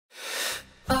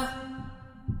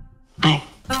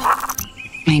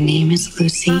My name is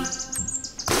Lucy.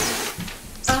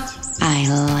 I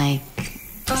like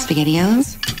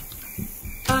SpaghettiOs,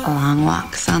 long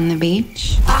walks on the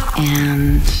beach,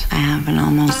 and I have an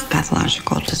almost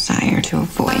pathological desire to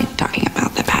avoid talking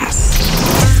about the past.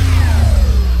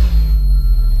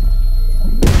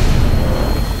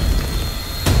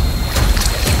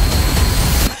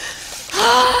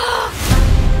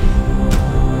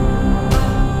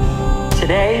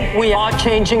 Today, we are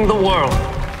changing the world.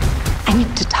 I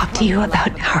need to talk to you about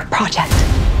our project.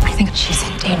 I think she's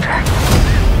in danger.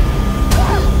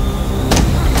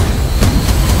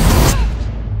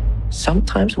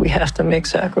 Sometimes we have to make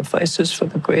sacrifices for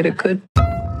the greater good.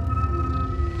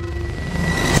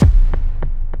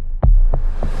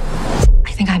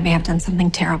 I think I may have done something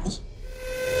terrible.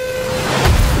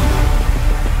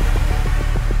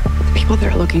 The people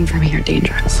that are looking for me are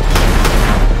dangerous.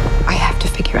 I have to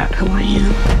figure out who I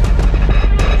am.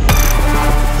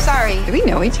 Sorry, do we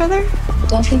know each other?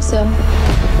 Don't think so.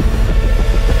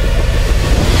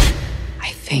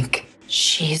 I think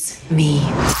she's me.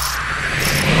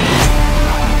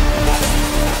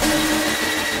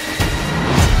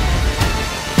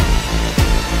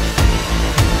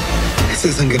 This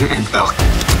isn't gonna end well.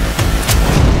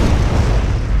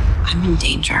 I'm in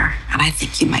danger, and I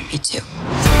think you might be too.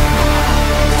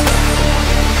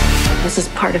 This is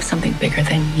part of something bigger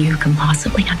than you can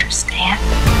possibly understand.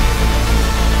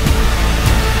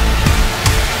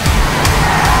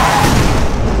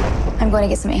 I'm going to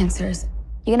get some answers.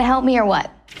 You gonna help me or what?